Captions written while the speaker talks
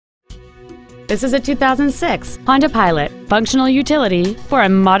This is a 2006 Honda Pilot, functional utility for a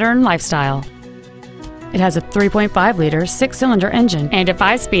modern lifestyle. It has a 3.5-liter six-cylinder engine and a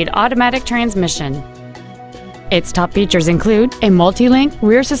 5-speed automatic transmission. Its top features include a multi-link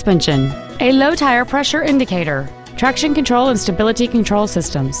rear suspension, a low tire pressure indicator, traction control and stability control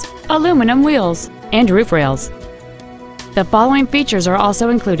systems, aluminum wheels, and roof rails. The following features are also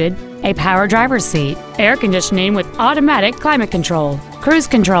included: a power driver's seat, air conditioning with automatic climate control, cruise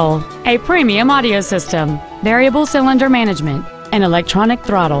control, a premium audio system, variable cylinder management, an electronic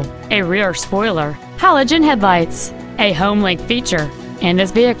throttle, a rear spoiler, halogen headlights, a home link feature, and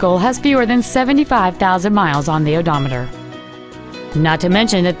this vehicle has fewer than 75,000 miles on the odometer. Not to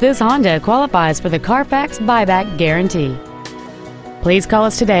mention that this Honda qualifies for the Carfax buyback guarantee. Please call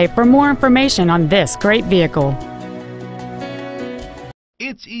us today for more information on this great vehicle.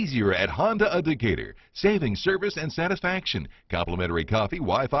 It's easier at Honda of Decatur. Saving service and satisfaction. Complimentary coffee,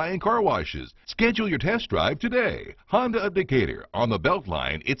 Wi-Fi, and car washes. Schedule your test drive today. Honda of Decatur. On the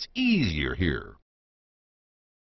Beltline, it's easier here.